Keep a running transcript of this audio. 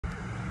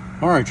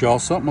All right, y'all,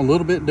 something a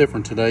little bit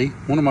different today.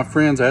 One of my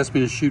friends asked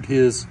me to shoot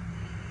his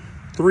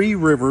Three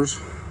Rivers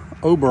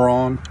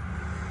Oberon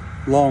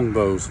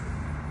Longbows.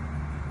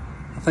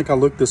 I think I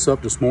looked this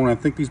up this morning. I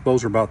think these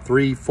bows are about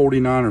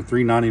 $349 or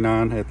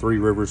 $399 at Three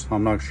Rivers.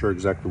 I'm not sure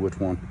exactly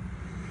which one.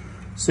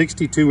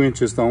 62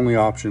 inches, the only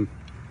option.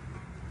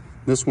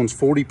 This one's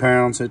 40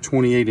 pounds at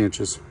 28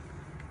 inches.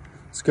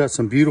 It's got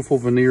some beautiful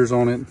veneers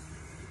on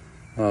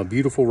it.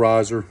 Beautiful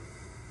riser.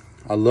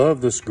 I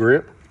love this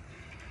grip.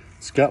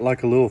 It's got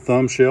like a little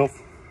thumb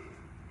shelf.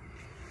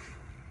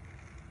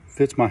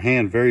 Fits my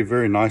hand very,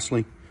 very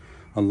nicely.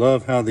 I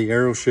love how the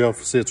arrow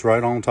shelf sits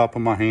right on top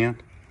of my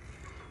hand.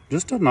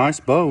 Just a nice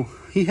bow.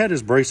 He had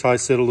his brace height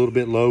set a little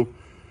bit low.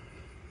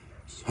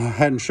 I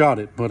hadn't shot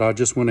it, but I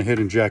just went ahead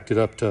and jacked it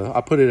up to,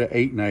 I put it at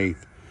 8 1/8.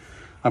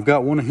 I've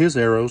got one of his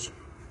arrows.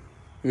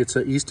 It's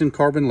an Easton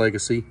Carbon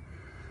Legacy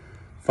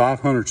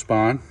 500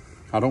 spine.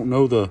 I don't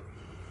know the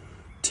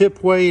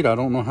tip weight. I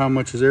don't know how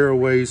much his arrow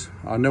weighs.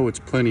 I know it's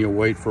plenty of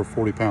weight for a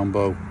 40-pound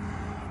bow.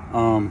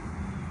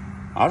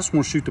 I just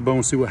want to shoot the bow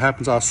and see what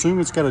happens. I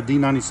assume it's got a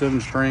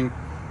D97 string,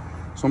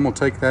 so I'm going to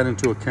take that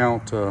into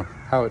account,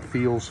 how it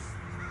feels.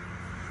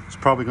 It's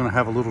probably going to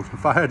have a little,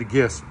 if I had to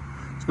guess,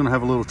 it's going to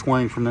have a little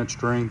twang from that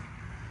string.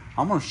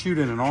 I'm going to shoot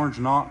at an orange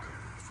knock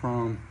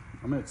from,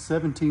 I'm at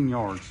 17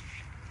 yards.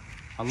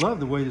 I love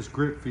the way this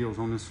grip feels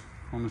on this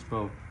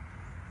bow.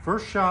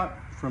 First shot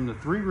from the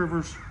Three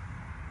Rivers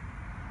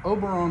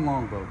Oberon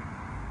Longbow.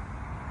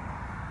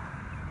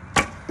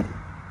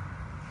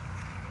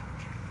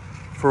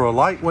 For a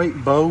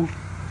lightweight bow,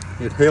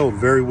 it held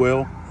very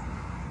well.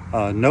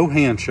 No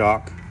hand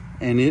shock,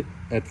 and it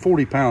at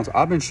 40 pounds,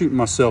 I've been shooting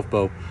my self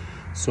bow,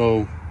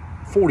 so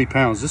 40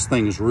 pounds, this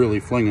thing is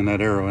really flinging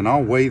that arrow, and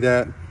I'll weigh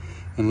that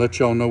and let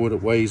y'all know what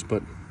it weighs,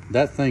 but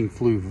that thing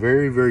flew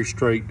very, very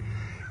straight,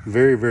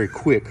 very, very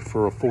quick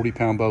for a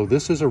 40-pound bow.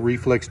 This is a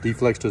reflex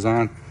deflex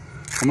design.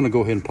 I'm gonna go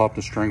ahead and pop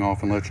the string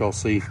off and let y'all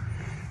see.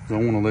 I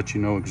want to let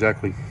you know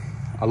exactly.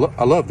 I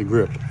love the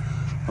grip.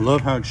 I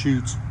love how it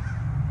shoots.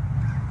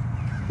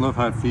 Love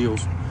how it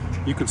feels.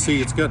 You can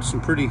see it's got some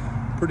pretty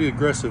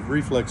aggressive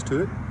reflex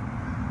to it.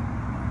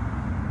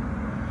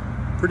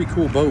 Pretty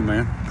cool bow,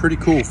 man. Pretty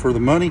cool for the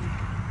money.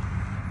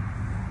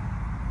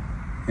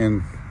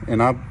 And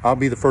I'll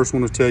be the first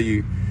one to tell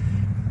you,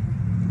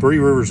 Three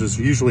Rivers is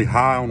usually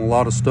high on a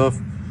lot of stuff.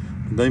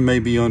 They may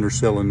be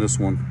underselling this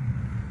one.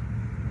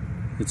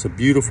 It's a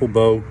beautiful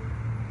bow.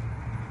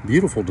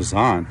 Beautiful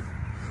design.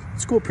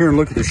 Let's go up here and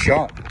look at the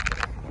shot.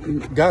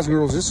 Guys and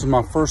girls, this is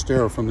my first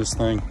arrow from this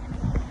thing.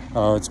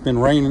 It's been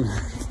raining.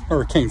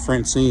 Hurricane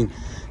Francine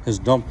has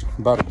dumped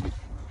about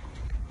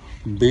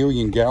 1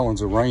 billion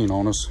gallons of rain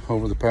on us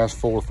over the past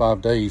 4 or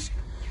 5 days.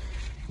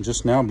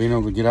 Just now being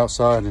able to get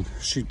outside and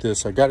shoot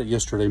this. I got it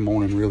yesterday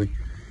morning, really.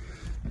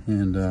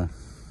 And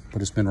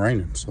but it's been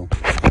raining, so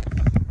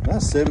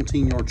that's a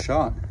 17-yard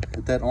shot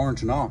at that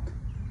orange knock.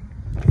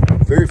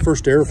 Very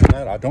first arrow from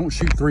that. I don't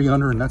shoot 3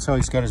 under, and that's how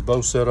he's got his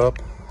bow set up.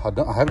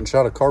 I haven't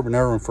shot a carbon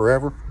arrow in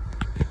forever.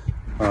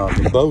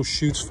 The bow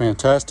shoots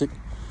fantastic.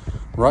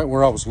 Right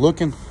where I was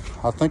looking,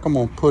 I think I'm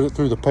going to put it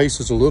through the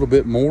paces a little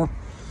bit more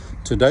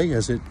today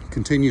as it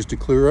continues to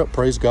clear up,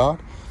 praise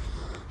God.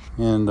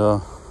 And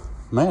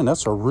man,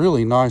 that's a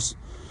really nice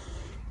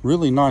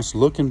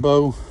looking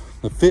bow.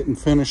 The fit and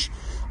finish,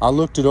 I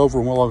looked it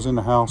over while I was in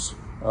the house.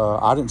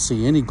 I didn't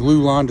see any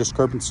glue line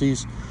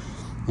discrepancies,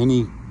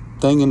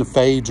 anything in the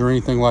fades or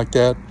anything like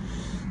that.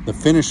 The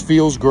finish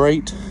feels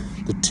great.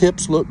 The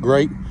tips look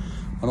great.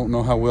 I don't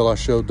know how well I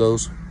showed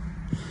those.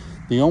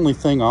 The only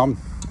thing I'm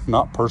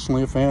not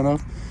personally a fan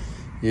of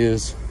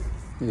is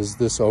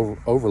this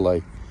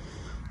overlay.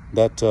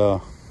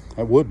 That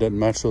wood doesn't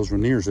match those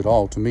veneers at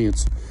all. To me,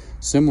 it's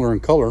similar in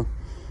color,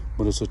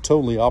 but it's a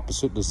totally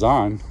opposite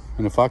design.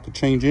 And if I could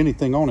change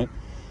anything on it,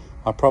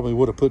 I probably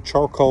would have put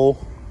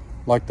charcoal,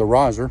 like the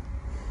riser,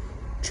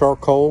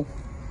 charcoal,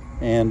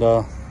 and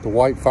the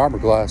white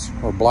fiberglass,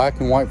 or black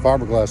and white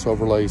fiberglass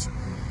overlays,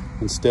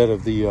 instead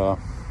of the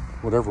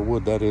whatever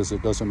wood that is.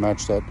 It doesn't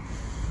match that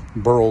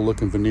burl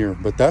looking veneer.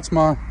 But that's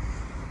my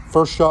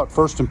first shot,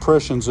 first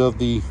impressions of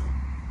the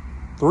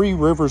Three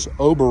Rivers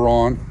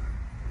Oberon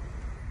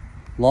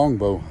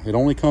Longbow. It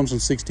only comes in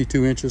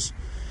 62 inches,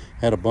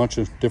 had a bunch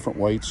of different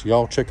weights.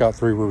 Y'all check out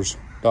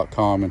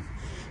threerivers.com, and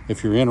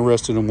if you're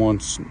interested in one,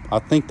 I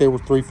think they were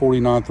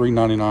 $349,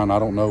 $399, I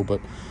don't know,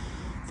 but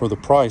for the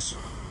price,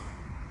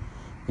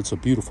 it's a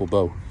beautiful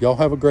bow. Y'all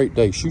have a great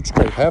day. Shoot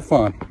straight, have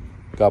fun.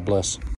 God bless.